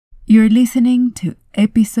You're listening to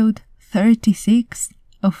episode 36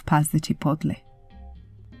 of Pass the Chipotle.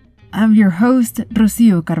 I'm your host,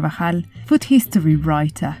 Rocio Carvajal, food history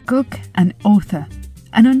writer, cook, and author.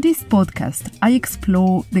 And on this podcast, I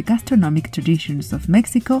explore the gastronomic traditions of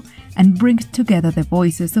Mexico and bring together the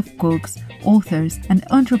voices of cooks, authors, and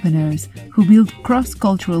entrepreneurs who build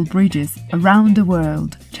cross-cultural bridges around the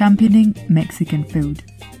world, championing Mexican food.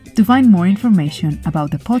 To find more information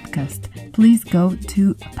about the podcast, please go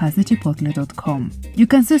to passthechipotle.com. You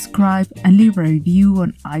can subscribe and leave a review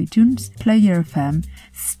on iTunes, Player FM,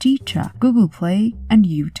 Stitcher, Google Play, and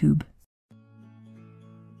YouTube.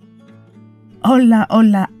 Hola,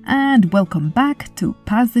 hola, and welcome back to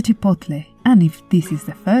Pass the Chipotle. And if this is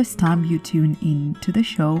the first time you tune in to the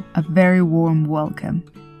show, a very warm welcome.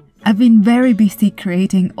 I've been very busy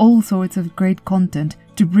creating all sorts of great content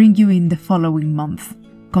to bring you in the following month.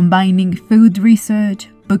 Combining food research,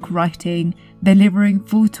 book writing, delivering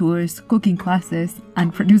food tours, cooking classes,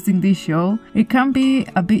 and producing this show, it can be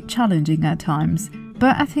a bit challenging at times,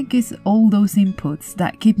 but I think it's all those inputs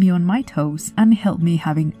that keep me on my toes and help me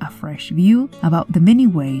having a fresh view about the many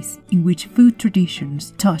ways in which food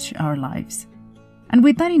traditions touch our lives. And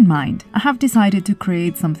with that in mind, I have decided to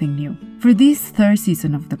create something new. For this third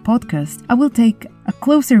season of the podcast, I will take a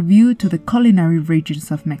closer view to the culinary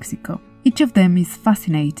regions of Mexico. Each of them is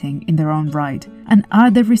fascinating in their own right and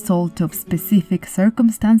are the result of specific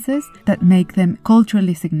circumstances that make them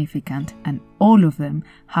culturally significant, and all of them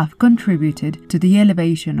have contributed to the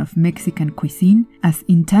elevation of Mexican cuisine as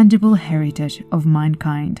intangible heritage of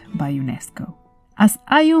mankind by UNESCO. As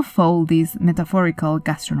I unfold this metaphorical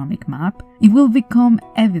gastronomic map, it will become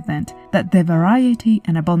evident that the variety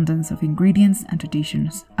and abundance of ingredients and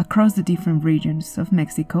traditions across the different regions of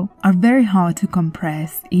Mexico are very hard to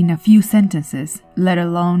compress in a few sentences, let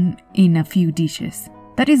alone in a few dishes.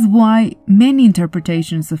 That is why many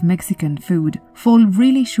interpretations of Mexican food fall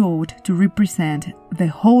really short to represent the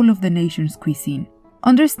whole of the nation's cuisine.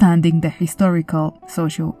 Understanding the historical,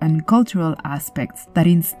 social, and cultural aspects that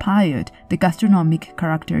inspired the gastronomic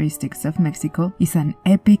characteristics of Mexico is an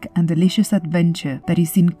epic and delicious adventure that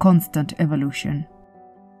is in constant evolution.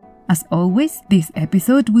 As always, this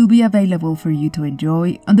episode will be available for you to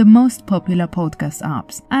enjoy on the most popular podcast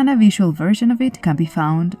apps, and a visual version of it can be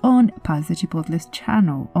found on Pass the Chipotle's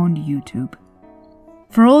channel on YouTube.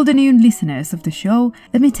 For all the new listeners of the show,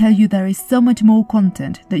 let me tell you there is so much more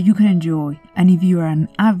content that you can enjoy, and if you are an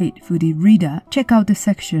avid foodie reader, check out the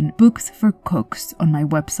section Books for Cooks on my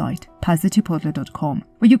website, passthechipotle.com,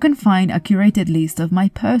 where you can find a curated list of my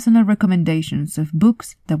personal recommendations of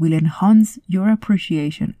books that will enhance your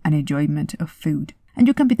appreciation and enjoyment of food. And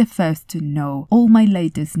you can be the first to know all my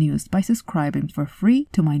latest news by subscribing for free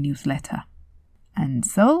to my newsletter. And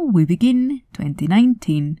so we begin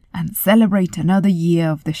 2019 and celebrate another year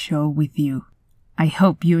of the show with you. I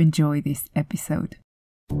hope you enjoy this episode.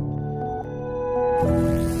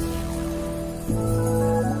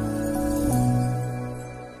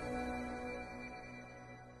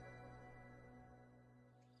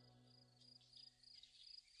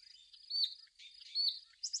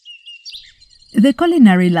 The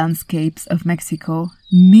culinary landscapes of Mexico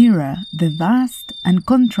mirror the vast and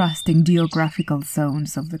contrasting geographical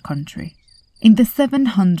zones of the country. In the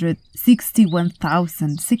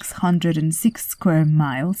 761,606 square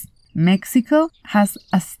miles, Mexico has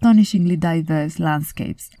astonishingly diverse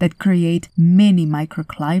landscapes that create many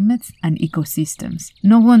microclimates and ecosystems.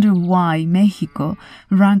 No wonder why Mexico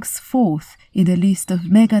ranks fourth in the list of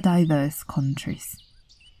mega-diverse countries.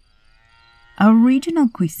 Our regional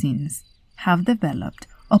cuisines have developed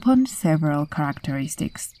upon several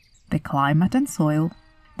characteristics: the climate and soil,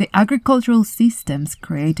 the agricultural systems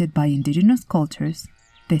created by indigenous cultures,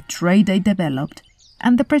 the trade they developed,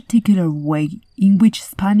 and the particular way in which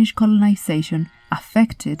Spanish colonization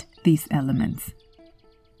affected these elements.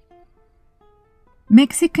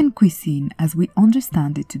 Mexican cuisine, as we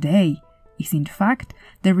understand it today, is in fact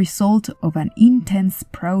the result of an intense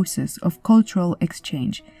process of cultural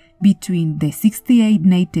exchange between the 68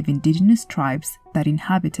 native indigenous tribes that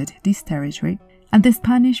inhabited this territory and the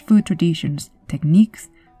Spanish food traditions, techniques,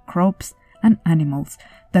 crops, and animals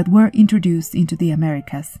that were introduced into the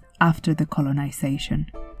Americas after the colonization.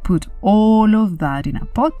 Put all of that in a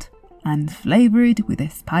pot and flavor it with the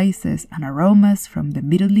spices and aromas from the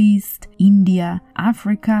Middle East, India,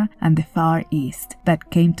 Africa, and the Far East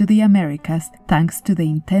that came to the Americas thanks to the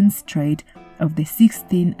intense trade of the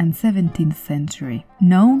 16th and 17th century,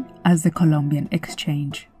 known as the Columbian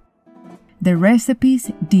Exchange. The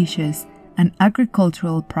recipes, dishes, and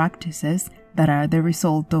agricultural practices that are the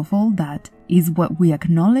result of all that is what we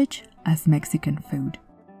acknowledge as Mexican food.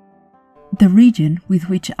 The region with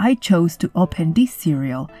which I chose to open this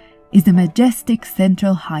serial is the majestic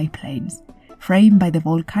Central High Plains, framed by the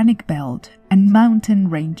volcanic belt and mountain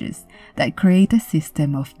ranges that create a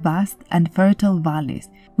system of vast and fertile valleys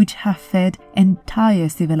which have fed entire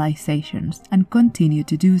civilizations and continue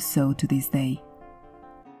to do so to this day.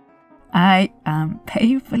 I am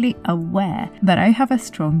painfully aware that I have a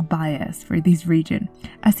strong bias for this region,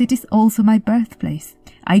 as it is also my birthplace.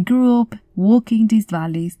 I grew up walking these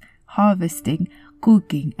valleys, harvesting,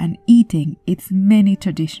 cooking and eating its many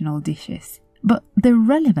traditional dishes. But the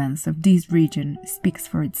relevance of this region speaks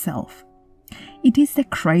for itself. It is the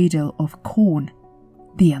cradle of corn,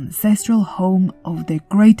 the ancestral home of the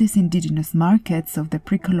greatest indigenous markets of the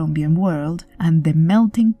pre-Columbian world, and the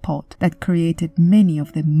melting pot that created many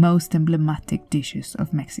of the most emblematic dishes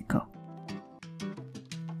of Mexico.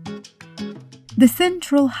 The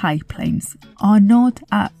Central High Plains are not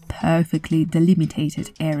a perfectly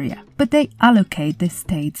delimited area, but they allocate the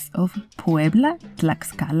states of Puebla,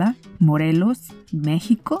 Tlaxcala, Morelos,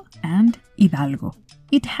 Mexico, and Hidalgo.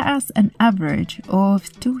 It has an average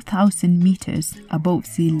of 2,000 meters above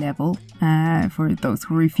sea level. For those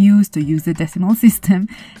who refuse to use the decimal system,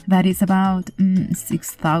 that is about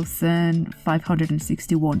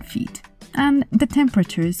 6,561 feet. And the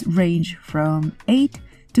temperatures range from 8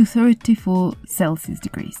 to 34 Celsius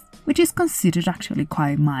degrees, which is considered actually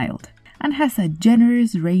quite mild, and has a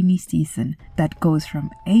generous rainy season that goes from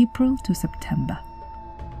April to September.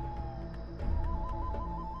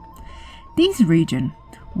 This region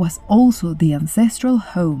was also the ancestral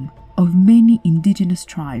home of many indigenous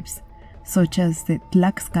tribes, such as the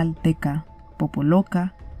Tlaxcalteca,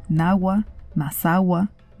 Popoloca, Nahua, Mazahua,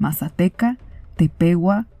 Mazateca,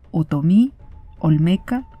 Tepehua, Otomí,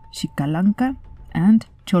 Olmeca, Xicalanca, and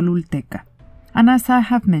Cholulteca. And as I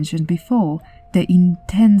have mentioned before, the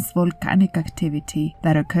intense volcanic activity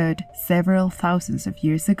that occurred several thousands of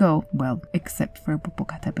years ago, well, except for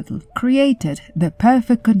Popocatépetl, created the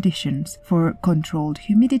perfect conditions for controlled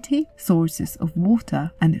humidity, sources of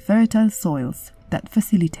water, and fertile soils that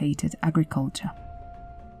facilitated agriculture.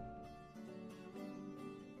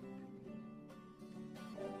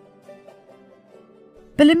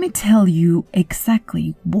 But let me tell you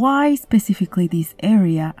exactly why specifically this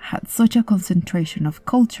area had such a concentration of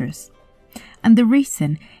cultures. And the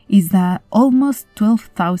reason is that almost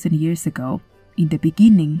 12,000 years ago, in the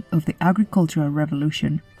beginning of the agricultural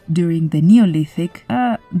revolution, during the Neolithic,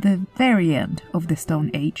 the very end of the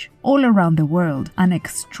Stone Age, all around the world, an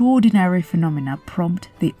extraordinary phenomena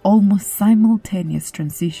prompted the almost simultaneous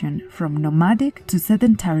transition from nomadic to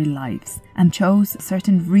sedentary lives, and chose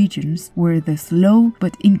certain regions where the slow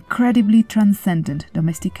but incredibly transcendent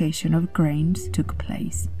domestication of grains took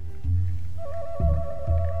place.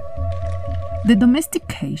 The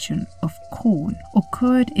domestication of corn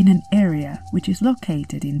occurred in an area which is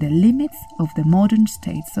located in the limits of the modern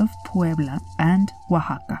states of Puebla and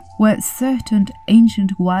Oaxaca, where certain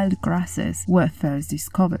ancient wild grasses were first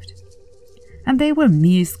discovered. And they were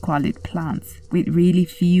mere squalid plants with really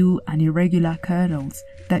few and irregular kernels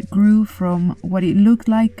that grew from what it looked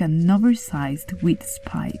like an oversized wheat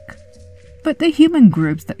spike. But the human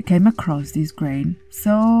groups that came across this grain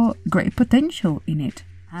saw great potential in it.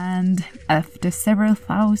 And after several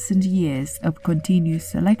thousand years of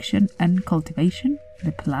continuous selection and cultivation,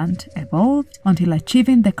 the plant evolved until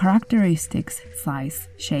achieving the characteristics, size,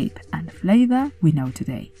 shape, and flavor we know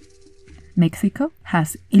today. Mexico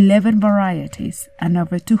has 11 varieties and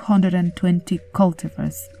over 220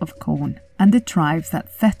 cultivars of corn, and the tribes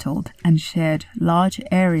that settled and shared large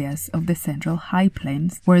areas of the Central High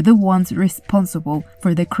Plains were the ones responsible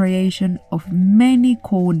for the creation of many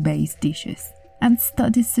corn-based dishes. And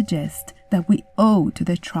studies suggest that we owe to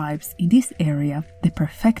the tribes in this area the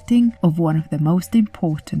perfecting of one of the most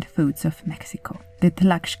important foods of Mexico, the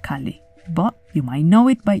tlaxcali, but you might know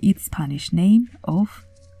it by its Spanish name of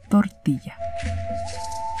tortilla.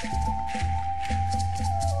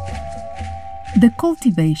 The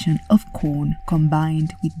cultivation of corn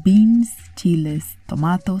combined with beans, chiles,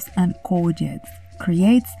 tomatoes, and courgettes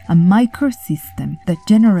creates a microsystem that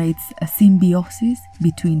generates a symbiosis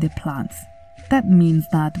between the plants. That means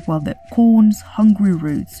that while the corn's hungry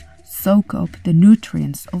roots soak up the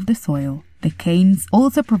nutrients of the soil, the canes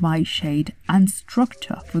also provide shade and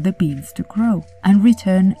structure for the beans to grow and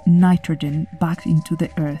return nitrogen back into the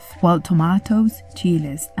earth, while tomatoes,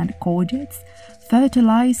 chiles, and courgettes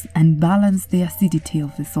fertilize and balance the acidity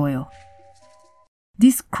of the soil.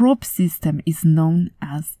 This crop system is known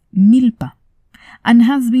as milpa and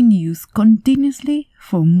has been used continuously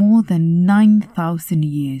for more than 9,000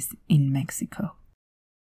 years in Mexico.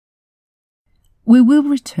 We will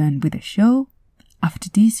return with the show after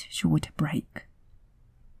this short break.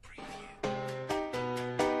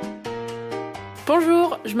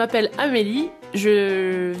 Bonjour, je m'appelle Amélie,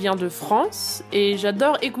 je viens de France et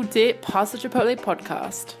j'adore écouter Pass the Chipotle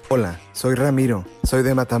podcast. Hola, soy Ramiro, soy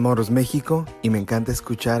de Matamoros, México y me encanta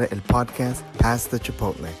escuchar el podcast Pass the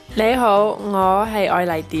Chipotle. 你好，我係愛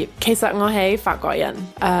麗蝶，其實我係法國人，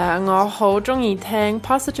我好鍾意聽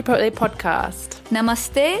Pass the Chipotle podcast.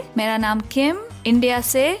 नमस्ते, मेरा नाम किम, India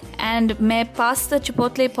से and मैं पास the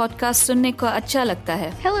chipotle podcast सुनने को अच्छा लगता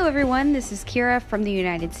है. Hello everyone, this is Kira from the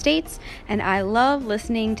United States and I love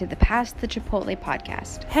listening to the Pass the Chipotle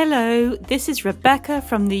podcast. Hello, this is Rebecca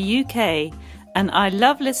from the UK and I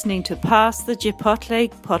love listening to Pass the Chipotle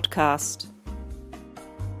podcast.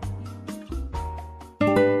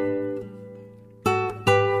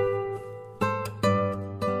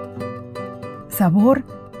 SABOR,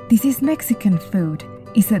 This is Mexican Food,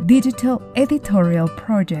 is a digital editorial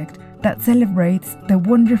project that celebrates the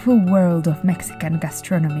wonderful world of Mexican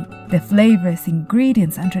gastronomy, the flavors,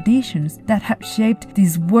 ingredients and traditions that have shaped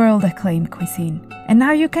this world-acclaimed cuisine. And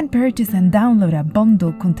now you can purchase and download a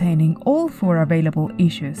bundle containing all 4 available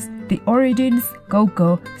issues: the origins,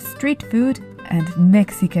 go-go, street food and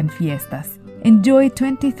Mexican fiestas. Enjoy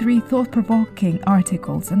 23 thought-provoking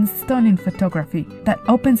articles and stunning photography that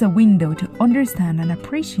opens a window to understand and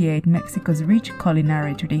appreciate Mexico's rich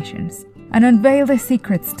culinary traditions. And unveil the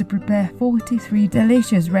secrets to prepare 43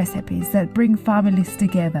 delicious recipes that bring families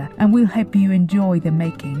together and will help you enjoy the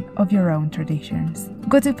making of your own traditions.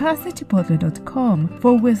 Go to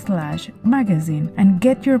passthechipotle.com/magazine and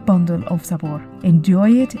get your bundle of SABOR.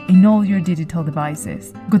 Enjoy it in all your digital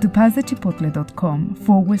devices. Go to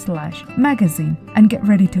passthechipotle.com/magazine and get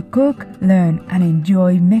ready to cook, learn and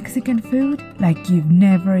enjoy Mexican food like you've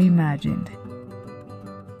never imagined.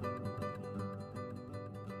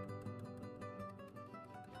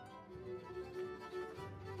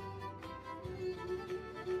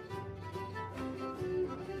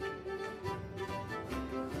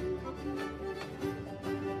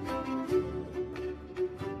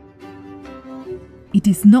 It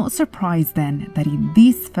is not surprise then that in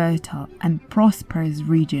this fertile and prosperous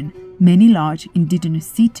region, many large indigenous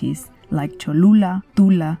cities like Cholula,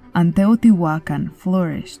 Tula and Teotihuacan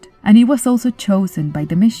flourished, and it was also chosen by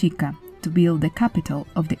the Mexica to build the capital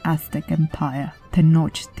of the Aztec Empire,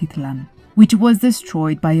 Tenochtitlan, which was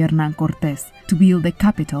destroyed by Hernán Cortés to build the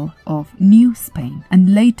capital of New Spain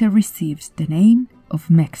and later received the name of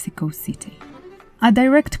Mexico City. A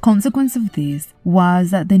direct consequence of this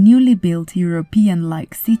was that the newly built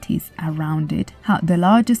European-like cities around it had the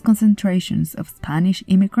largest concentrations of Spanish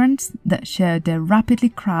immigrants that shared their rapidly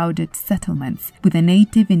crowded settlements with the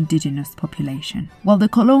native indigenous population, while the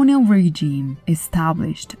colonial regime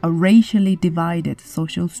established a racially divided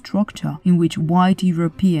social structure in which white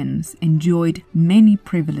Europeans enjoyed many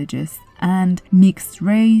privileges and mixed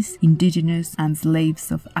race, indigenous and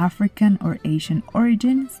slaves of African or Asian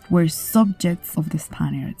origins were subjects of the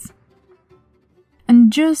Spaniards.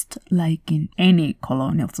 And just like in any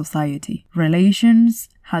colonial society, relations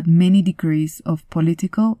had many degrees of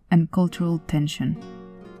political and cultural tension.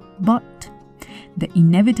 But the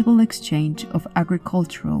inevitable exchange of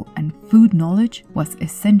agricultural and food knowledge was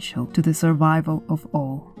essential to the survival of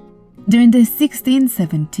all. During the 16th,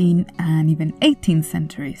 17th and even 18th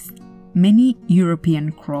centuries, many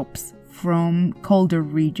European crops from colder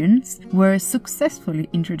regions were successfully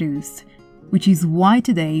introduced, which is why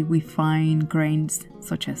today we find grains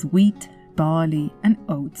such as wheat, barley and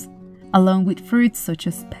oats, along with fruits such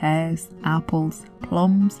as pears, apples,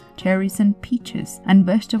 plums, cherries and peaches, and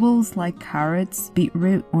vegetables like carrots,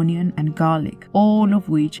 beetroot, onion and garlic, all of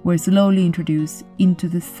which were slowly introduced into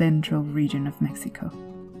the central region of Mexico.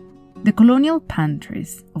 The colonial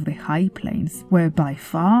pantries of the High Plains were by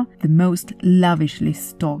far the most lavishly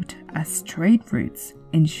stocked, as trade routes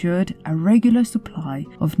ensured a regular supply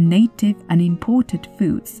of native and imported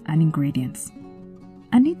foods and ingredients.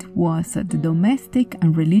 And it was at the domestic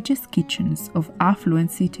and religious kitchens of affluent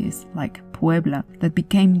cities like Puebla that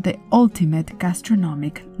became the ultimate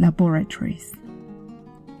gastronomic laboratories.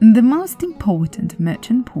 The most important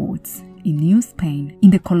merchant ports in New Spain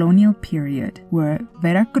in the colonial period were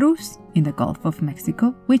Veracruz in the Gulf of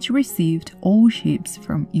Mexico, which received all ships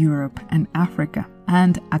from Europe and Africa,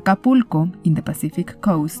 and Acapulco in the Pacific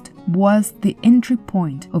coast was the entry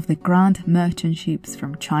point of the grand merchant ships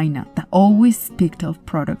from China that always picked up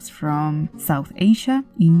products from South Asia,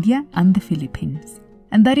 India and the Philippines.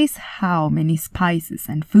 And that is how many spices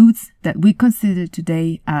and foods that we consider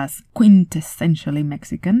today as quintessentially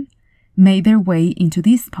Mexican made their way into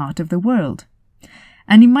this part of the world.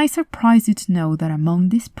 And it might surprise you to know that among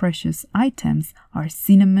these precious items are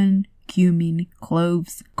cinnamon, cumin,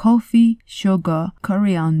 cloves, coffee, sugar,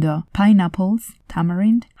 coriander, pineapples,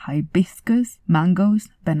 tamarind, hibiscus, mangoes,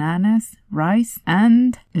 bananas, rice,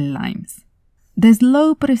 and limes. The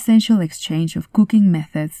slow but essential exchange of cooking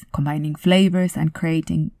methods, combining flavors and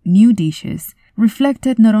creating new dishes,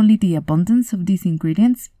 reflected not only the abundance of these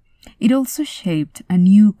ingredients, it also shaped a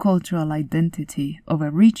new cultural identity of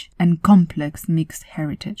a rich and complex mixed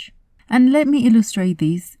heritage. And let me illustrate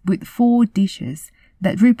this with 4 dishes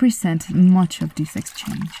that represent much of this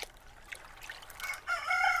exchange.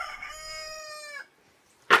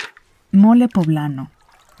 Mole poblano,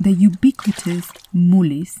 the ubiquitous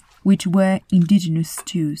mulis, which were indigenous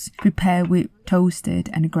stews prepared with toasted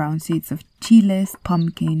and ground seeds of chiles,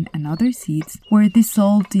 pumpkin, and other seeds, were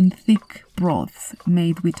dissolved in thick broths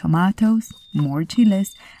made with tomatoes, more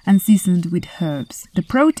chiles, and seasoned with herbs. The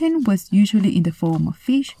protein was usually in the form of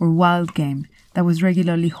fish or wild game that was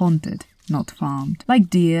regularly hunted, not farmed,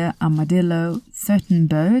 like deer, armadillo, certain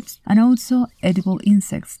birds, and also edible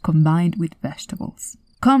insects combined with vegetables.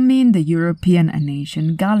 Come in the European and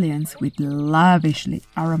Asian galleons with lavishly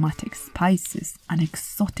aromatic spices and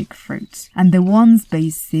exotic fruits, and the once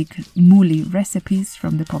basic muli recipes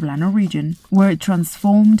from the Poblano region were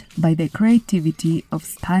transformed by the creativity of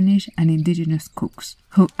Spanish and indigenous cooks,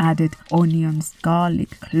 who added onions,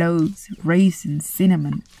 garlic, cloves, raisins,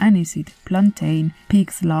 cinnamon, aniseed, plantain,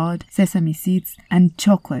 pig's lard, sesame seeds, and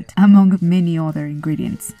chocolate, among many other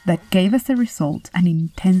ingredients, that gave as a result an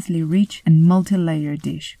intensely rich and multi-layered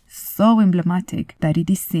dish, so emblematic that it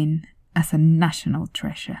is seen as a national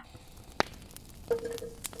treasure.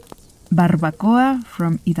 Barbacoa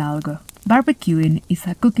from Hidalgo. Barbecuing is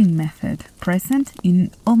a cooking method present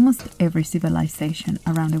in almost every civilization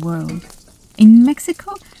around the world. In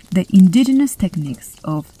Mexico, the indigenous techniques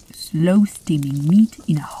of slow steaming meat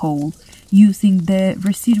in a hole using the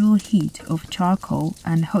residual heat of charcoal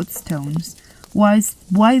and hot stones was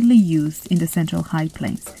widely used in the central high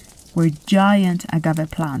plains, where giant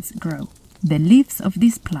agave plants grow. The leaves of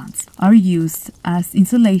these plants are used as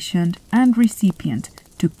insulation and recipient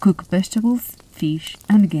to cook vegetables, fish,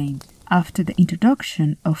 and game. After the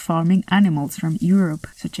introduction of farming animals from Europe,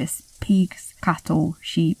 such as pigs, cattle,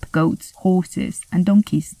 sheep, goats, horses, and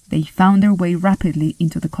donkeys, they found their way rapidly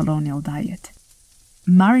into the colonial diet.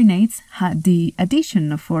 Marinades had the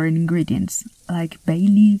addition of foreign ingredients like bay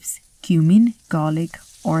leaves, cumin, garlic,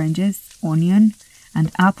 oranges, onion,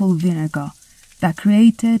 and apple vinegar that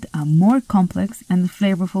created a more complex and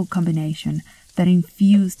flavorful combination that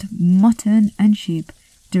infused mutton and sheep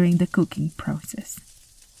during the cooking process.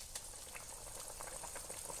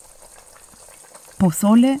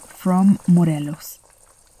 Pozole from Morelos.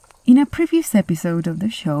 In a previous episode of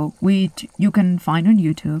the show, which you can find on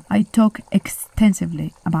YouTube, I talk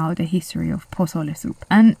extensively about the history of pozole soup,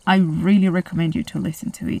 and I really recommend you to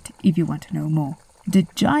listen to it if you want to know more. The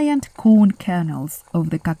giant corn kernels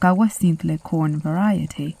of the cacahuacintle corn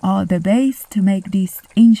variety are the base to make this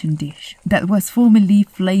ancient dish that was formerly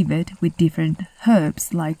flavored with different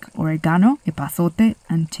herbs like oregano, epazote,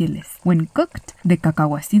 and chiles. When cooked, the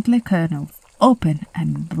cacahuacintle kernels open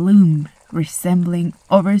and bloom, resembling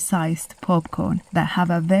oversized popcorn that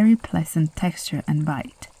have a very pleasant texture and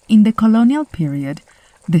bite. In the colonial period,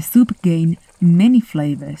 the soup gained many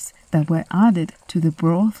flavors that were added to the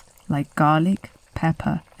broth like garlic,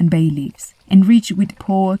 pepper, and bay leaves, enriched with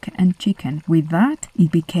pork and chicken. With that,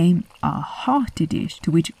 it became a hearty dish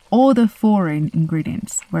to which all the foreign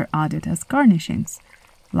ingredients were added as garnishings,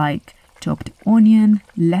 like chopped onion,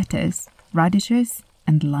 lettuce, radishes,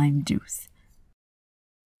 and lime juice.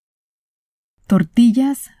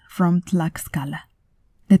 Tortillas from Tlaxcala.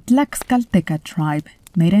 The Tlaxcalteca tribe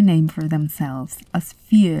made a name for themselves as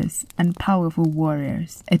fierce and powerful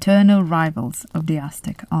warriors, eternal rivals of the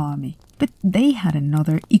Aztec army. But they had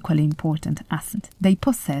another equally important asset. They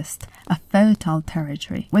possessed a fertile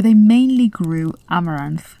territory where they mainly grew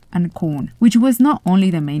amaranth and corn, which was not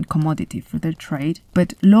only the main commodity for their trade,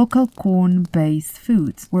 but local corn-based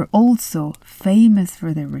foods were also famous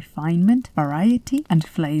for their refinement, variety, and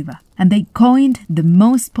flavor. And they coined the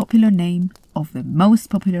most popular name of the most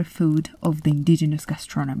popular food of the indigenous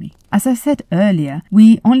gastronomy. As I said earlier,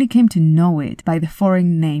 we only came to know it by the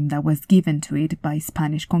foreign name that was given to it by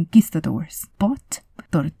Spanish conquistadors. But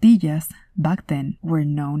tortillas back then were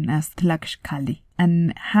known as tlaxcali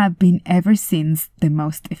and have been ever since the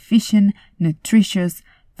most efficient, nutritious,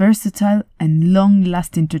 versatile, and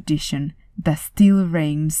long-lasting tradition that still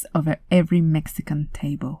reigns over every Mexican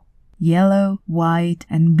table. Yellow, white,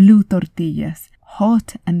 and blue tortillas,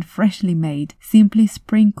 hot and freshly made, simply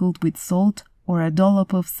sprinkled with salt, or a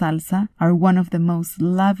dollop of salsa are one of the most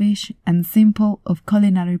lavish and simple of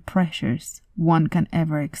culinary pleasures one can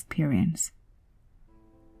ever experience.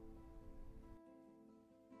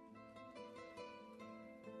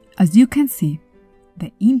 As you can see,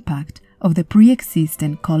 the impact of the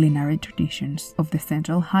pre-existing culinary traditions of the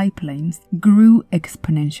Central High Plains grew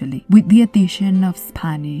exponentially with the addition of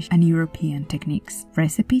Spanish and European techniques,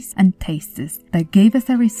 recipes, and tastes that gave as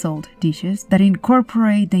a result dishes that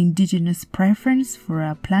incorporate the indigenous preference for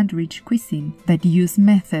a plant-rich cuisine that use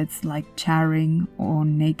methods like charring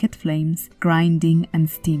on naked flames, grinding, and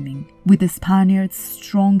steaming, with the Spaniards'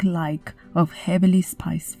 strong like of heavily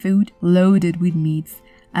spiced food loaded with meats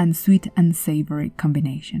and sweet and savory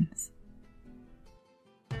combinations.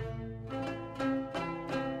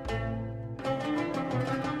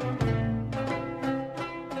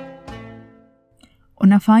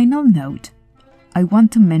 On a final note, I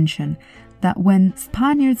want to mention that when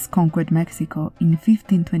Spaniards conquered Mexico in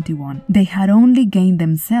 1521, they had only gained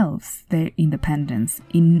themselves their independence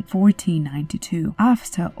in 1492,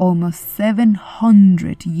 after almost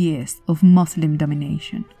 700 years of Muslim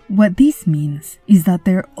domination. What this means is that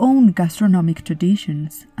their own gastronomic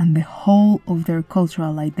traditions and the whole of their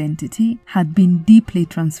cultural identity had been deeply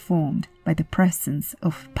transformed by the presence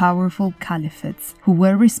of powerful caliphates who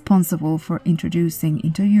were responsible for introducing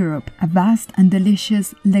into Europe a vast and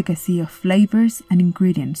delicious legacy of flavors and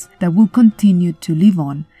ingredients that will continue to live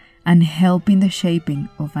on and help in the shaping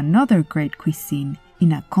of another great cuisine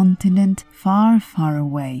in a continent far, far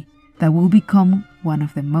away that will become one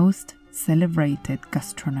of the most celebrated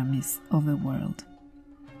gastronomies of the world.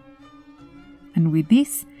 And with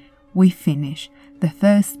this, we finish the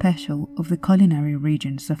first special of the Culinary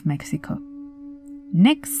Regions of Mexico.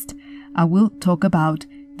 Next, I will talk about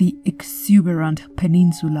the exuberant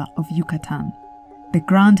peninsula of Yucatan, the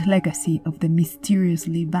grand legacy of the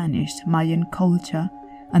mysteriously vanished Mayan culture,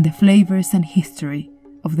 and the flavors and history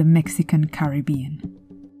of the Mexican Caribbean.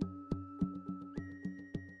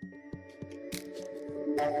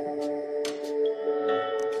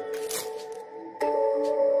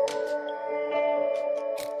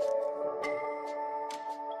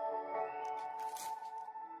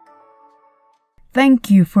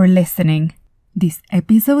 Thank you for listening. This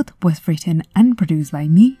episode was written and produced by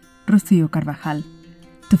me, Rocio Carvajal.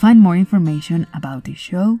 To find more information about this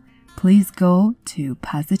show, please go to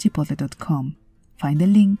passthechipotle.com. Find the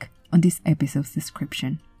link on this episode's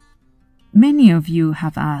description. Many of you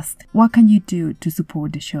have asked, what can you do to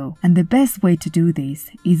support the show? And the best way to do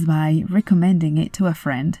this is by recommending it to a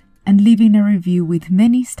friend and leaving a review with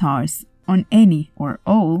many stars on any or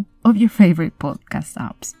all of your favorite podcast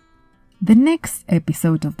apps. The next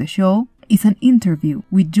episode of the show is an interview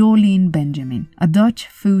with Jolien Benjamin, a Dutch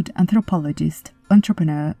food anthropologist,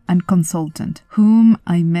 entrepreneur, and consultant, whom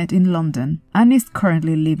I met in London and is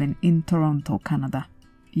currently living in Toronto, Canada.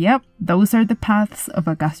 Yep, those are the paths of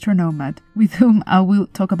a gastronomad, with whom I will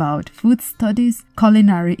talk about food studies,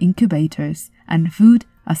 culinary incubators, and food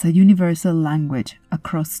as a universal language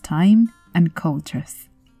across time and cultures.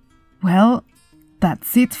 Well,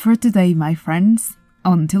 that's it for today, my friends.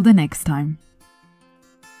 Until the next time.